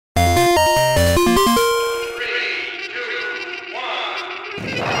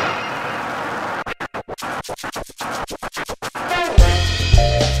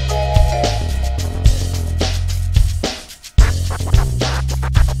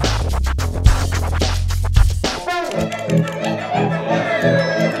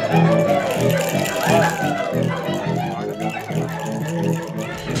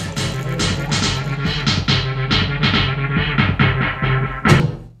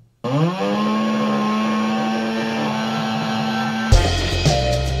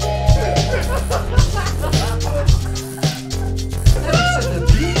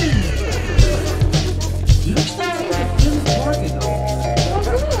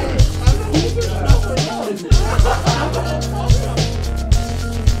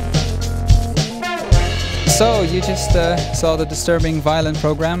So you just saw the disturbing violent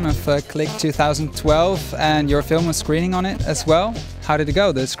program of KLIK 2012, and your film was screening on it as well. How did it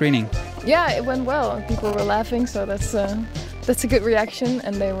go, the screening? Yeah, it went well. People were laughing, so that's a good reaction,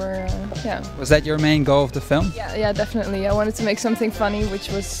 and they were yeah. Was that your main goal of the film? Yeah, definitely. I wanted to make something funny,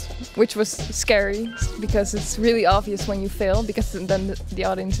 which was scary, because it's really obvious when you fail, because then the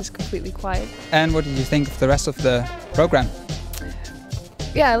audience is completely quiet. And what did you think of the rest of the program?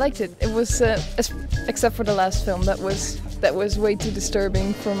 Yeah, I liked it. It was except for the last film, that was way too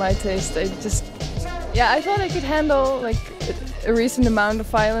disturbing for my taste. I thought I could handle like a recent amount of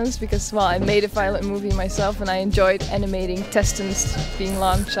violence, because, well, I made a violent movie myself and I enjoyed animating intestines being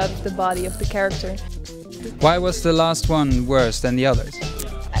launched out of the body of the character. Why was the last one worse than the others?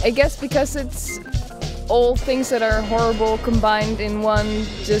 I guess because it's all things that are horrible combined in one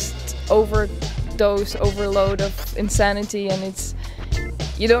just overload of insanity, and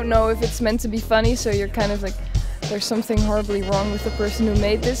you don't know if it's meant to be funny, so you're kind of like, there's something horribly wrong with the person who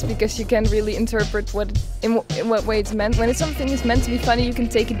made this, because you can't really interpret in what way it's meant. When something is meant to be funny, you can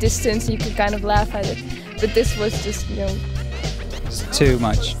take a distance, you can kind of laugh at it. But this was just, It's too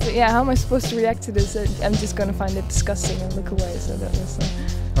much. So yeah, how am I supposed to react to this? I'm just gonna find it disgusting and look away. So that was.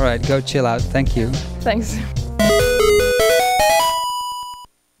 All right, go chill out. Thank you. Thanks.